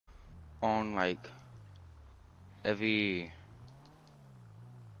own like every,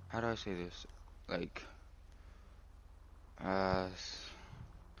 how do I say this? Like,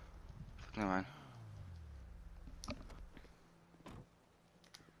 never mind.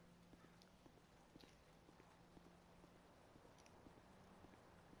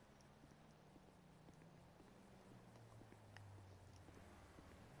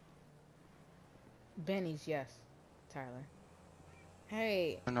 Benny's, yes. Tyler.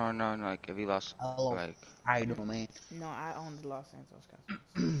 Hey, No, no, no, like every lost, Hello. like, How you doing, man? no, I own the Los Santos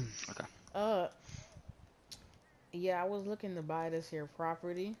Customers. okay. Uh, yeah, I was looking to buy this here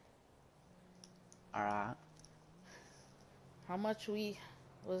property. Alright. How much we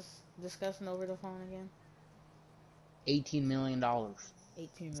was discussing over the phone again? $18 million.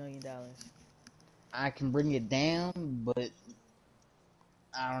 $18 million. I can bring it down, but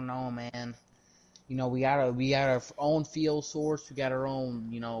I don't know, man. We got our own fuel source. We got our own,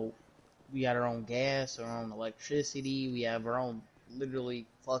 we got our own gas, our own electricity. We have our own literally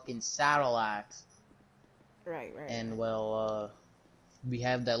fucking satellites. Right, right, And right. well, we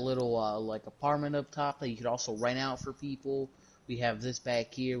have that little like apartment up top that you could also rent out for people. We have this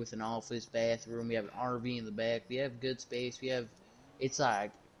back here with an office, bathroom. We have an RV in the back. We have good space. It's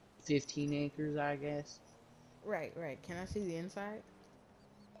like 15 acres, I guess. Right, right. Can I see the inside?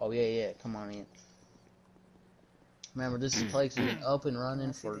 Oh yeah, yeah. Come on in. Remember, this place has been up and Can I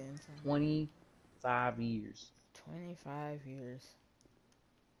running see the for inside? 25 years. 25 years.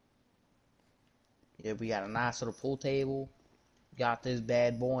 Yeah, we got a nice little pool table. Got this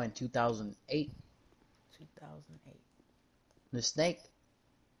bad boy in 2008. 2008. The snake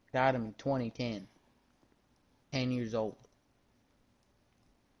got him in 2010. 10 years old.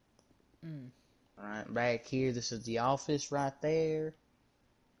 Mm. Alright, back here, this is the office right there.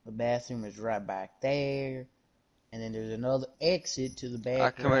 The bathroom is right back there. And then there's another exit to the I back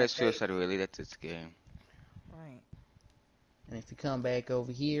right committed there. suicide really, that's its game. Right. And if you come back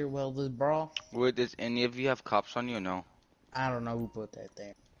over here, well, this bra, Would does any of you have cops on you or no? I don't know who put that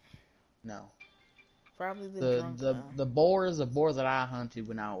there. No. Probably the The drunk. the the boar is a boar that I hunted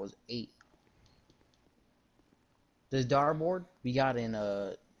when I was 8. This dartboard we got in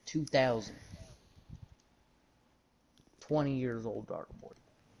 2000. 20 years old dartboard.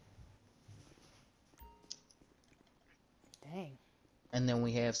 Dang. And then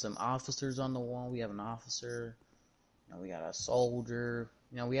we have some officers on the wall. We have an officer. We got a soldier.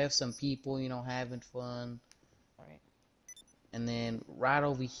 We have some people, having fun. Right. And then right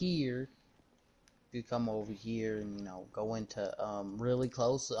over here, if you come over here and go into really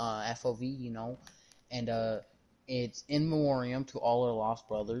close FOV, and it's in memoriam to all our lost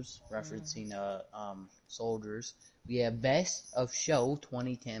brothers, Mm. referencing soldiers. We have Best of Show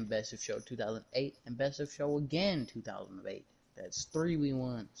 2010, Best of Show 2008, and Best of Show again 2008. That's 3 we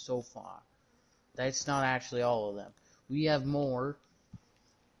won so far. That's not actually all of them. We have more.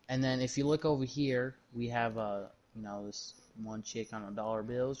 And then if you look over here, we have this one chick on a dollar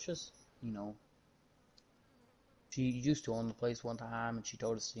bill. It's just, you know, she used to own the place one time, and she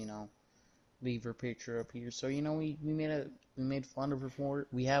told us, leave her picture up here. So we made fun of her for it.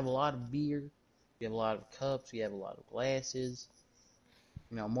 We have a lot of beer. We have a lot of cups. We have a lot of glasses.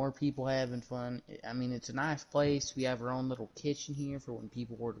 More people having fun. I mean, it's a nice place. We have our own little kitchen here for when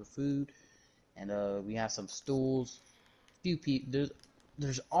people order food, and we have some stools. Few people.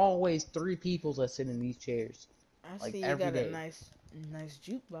 There's always 3 people that sit in these chairs, I like see you every got a day. nice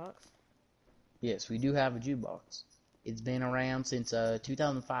jukebox. Yes, we do have a jukebox. It's been around since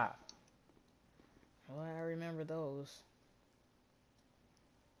 2005. Well, I remember those.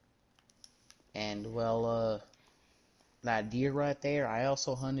 And well, that deer right there, I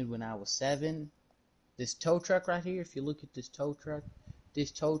also hunted when I was 7. This tow truck right here, if you look at this tow truck,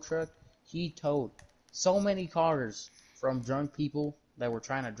 he towed so many cars from drunk people that were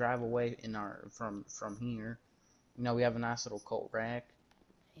trying to drive away in our from here. We have a nice little coat rack.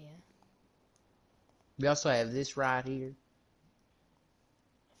 Yeah. We also have this right here.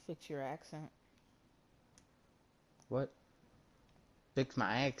 Fix your accent. What? Fix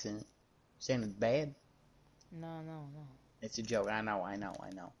my accent. Saying it's bad? No, no, no. It's a joke. I know, I know, I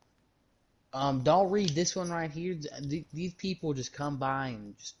know. Don't read this one right here. These people just come by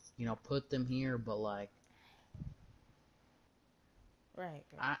and just, put them here, but like, Right,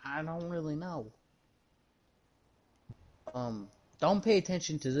 right. I don't really know. Um, don't pay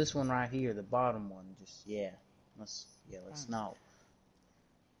attention to this one right here, the bottom one. Just, let's Fine.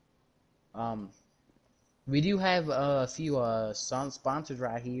 know. We do have a few sponsors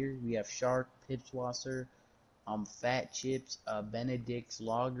right here. We have Shark, Pipswasser, Fat Chips, Benedict's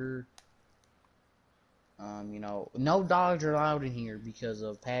Lager, You know, no dogs are allowed in here because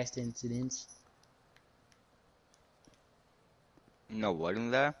of past incidents. No, what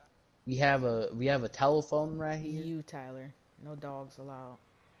in there? We have a telephone right here. You, Tyler. No dogs allowed.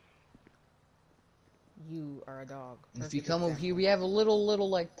 You are a dog. If you Perfect come over here, example. we have a little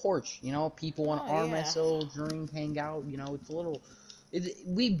like porch. You know, people want to Oh, arm yeah. themselves, drink, hang out. You know, it's a little.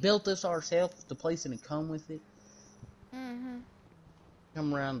 We built this ourselves. The place didn't come with it. Mm-hmm.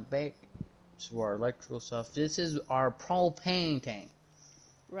 Come around the back. This is our electrical stuff. This is our propane tank.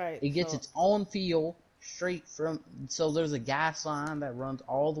 Right, It gets so, its own fuel straight from. So there's a gas line that runs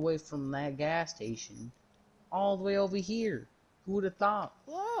all the way from that gas station, all the way over here. Who would have thought?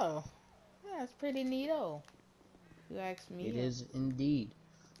 whoa. Yeah, that's pretty neato. You ask It me. is indeed.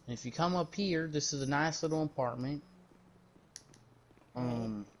 And if you come up here, this is a nice little apartment.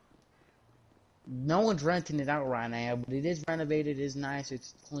 Right. No one's renting it out right now, but it is renovated. It is nice.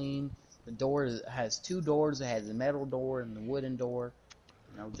 It's clean. The door has two doors. It has a metal door and the wooden door.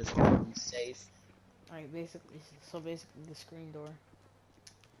 You know, just to be safe. Right, basically. So basically the screen door.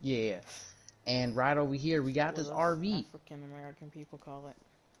 Yeah. And right over here, we got What this us RV. African American people call it.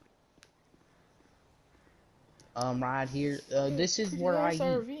 Right here. This is Pretty where I nice eat.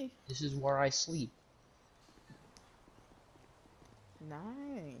 RV. This is where I sleep.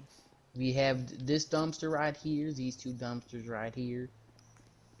 Nice. We have this dumpster right here. These two dumpsters right here.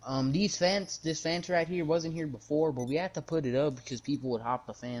 This fence right here wasn't here before, but we had to put it up because people would hop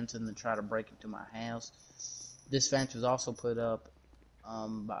the fence and then try to break into my house. This fence was also put up,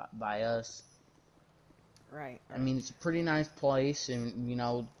 by us. Right. I mean, it's a pretty nice place, and you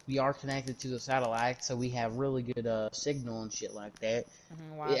know, we are connected to the satellite, so we have really good signal and shit like that.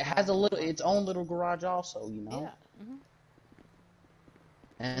 Mm-hmm, It has its own little garage also, you know. Yeah. Mm-hmm.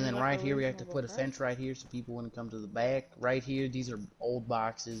 And Seems then like right a here we have to reasonable put a price. fence right here so people wouldn't come to the back. Right here, these are old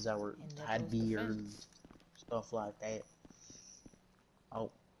boxes that And there had goes the beer and fence. stuff like that.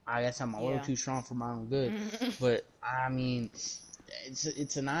 Oh, I guess I'm a little Yeah. too strong for my own good, but I mean,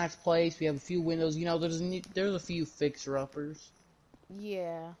 it's a nice place. We have a few windows. You know, there's a few fixer uppers,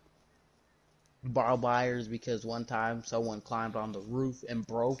 Yeah. bar wires, because one time someone climbed on the roof and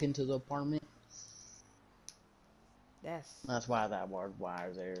broke into the apartment. That's That's why that barbed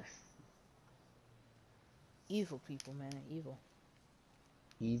wire's there. evil people, man. Evil.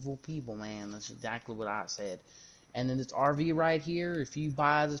 Evil people, man. That's exactly what I said. And then this RV right here, if you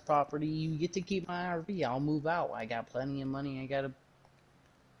buy this property, you get to keep my RV. I'll move out. I got plenty of money. I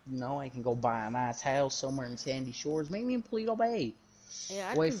can go buy a nice house somewhere in Sandy Shores, maybe in Paleto Bay, Yeah,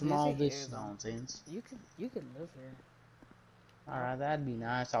 I'd away come from all visit this here though. nonsense. You could live here. Alright, that'd be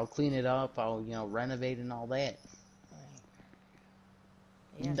nice. I'll clean it up. I'll, renovate and all that. Right.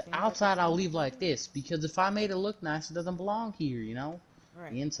 Yeah, The seems like a outside I'll plan. leave like this, because if I made it look nice, it doesn't belong here, you know?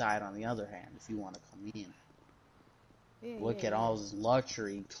 Right. The inside, on the other hand, if you want to come in. Yeah, Look yeah, at yeah. all this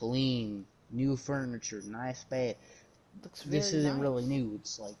luxury, clean, new furniture, nice bed. Looks This very isn't nice. really new.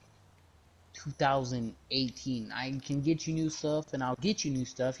 It's like 2018. I can get you new stuff, and I'll get you new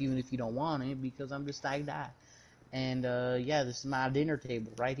stuff even if you don't want it, because I'm just that guy. And yeah, this is my dinner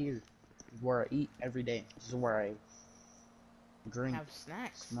table right here. This is where I eat every day. This is where I drink, Have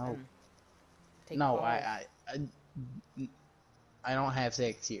snacks. smoke. And take No, calls. I don't have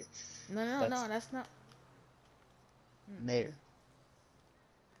sex here. No, that's not. There.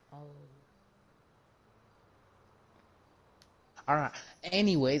 Oh. Alright,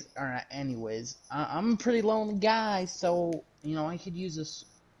 anyways, I'm a pretty lonely guy, so, I could use a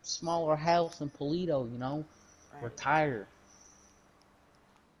smaller house in Paleto, Right. retire.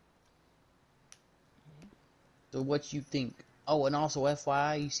 So what you think? Oh, and also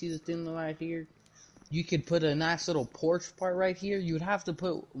FYI, you see the thing right here? You could put a nice little porch part right here. You would have to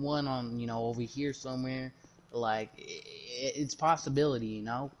put one on, over here somewhere. Like, it's possibility,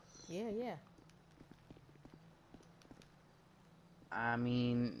 Yeah, yeah. I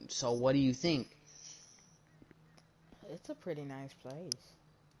mean, so what do you think? It's a pretty nice place.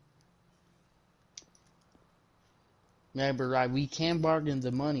 Yeah, but right, we can bargain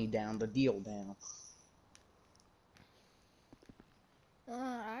the money down, the deal down.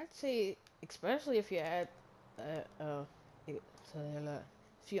 I'd say, especially if you add, if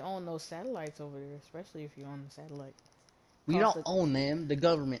you own those satellites over there, especially if you own the satellite. We Cost don't own them. The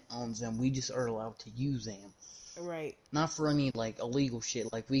government owns them. We just are allowed to use them. Right. Not for any, like, illegal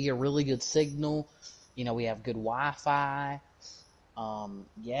shit. Like, we get really good signal. We have good Wi-Fi.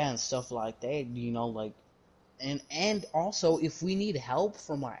 Yeah, and stuff like that. Like, and also, if we need help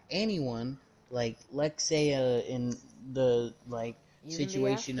from, like, anyone, like, let's say, in the, like, Even the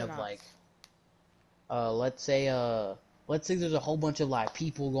situation of, like, astronauts. let's say, let's say there's a whole bunch of like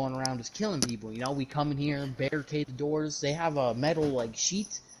people going around just killing people. You know, we come in here, barricade the doors. They have a metal like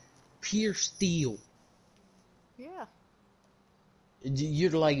sheets, pure steel. Yeah.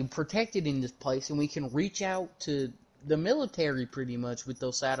 You're like protected in this place, and we can reach out to the military pretty much with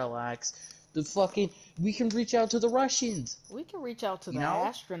those satellites. We can reach out to the Russians. We can reach out to You the know,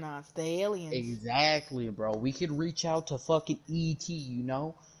 astronauts, the aliens. exactly, bro. We could reach out to fucking ET. You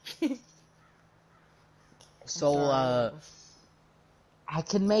know, I'm so sorry, Lois. I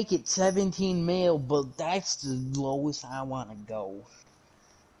can make it 17 mil, but that's the lowest I want to go.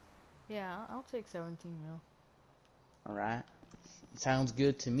 Yeah, I'll take 17 mil. All right, sounds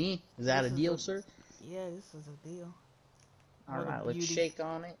good to me. Is that a This is deal, a sir? Yeah, this is a deal. All What a right, let's beauty. shake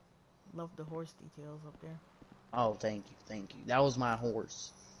on it. Love the horse details up there. Oh, thank you, thank you. That was my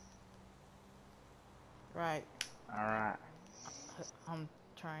horse. Right. All right. I'm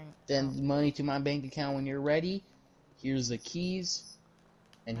trying. Send money to my bank account when you're ready. Here's the keys,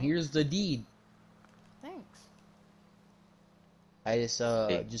 and Thanks. here's the deed. Thanks. I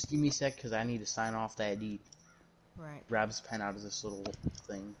Hey, just give me a sec because I need to sign off that deed. Right. Grab his pen out of this little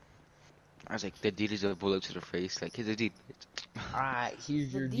thing. I was like, the deed is a bullet to the face. Like, here's the deed. All right,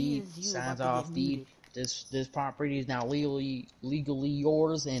 here's The your deed deed. is you Signs about to get off deed. muted. This property is now legally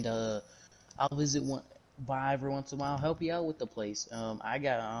yours, and I'll visit by every once in a while, help you out with the place.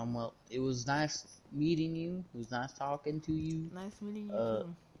 Well, it was nice meeting you. It was nice talking to you. Nice meeting you Uh,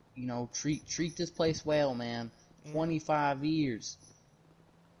 too. you know, treat this place well, man. Yeah. 25 years.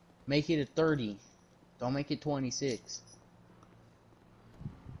 Make it a 30. Don't make it 26.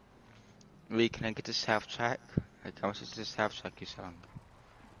 Wait, can I get this half track? Like, how much is this half track you selling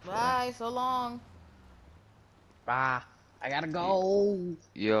for? Bye. So long. Bye. I gotta Y- go.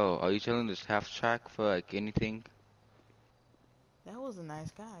 Yo, are you selling this half track for like anything? That was a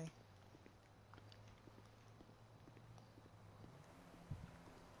nice guy.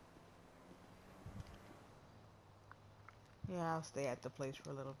 Yeah, I'll stay at the place for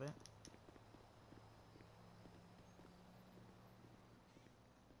a little bit.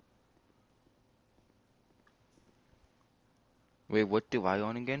 Wait, what do I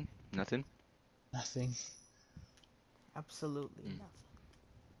own again? Nothing? Nothing. Absolutely Mm. nothing.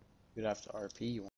 You'd have to RP.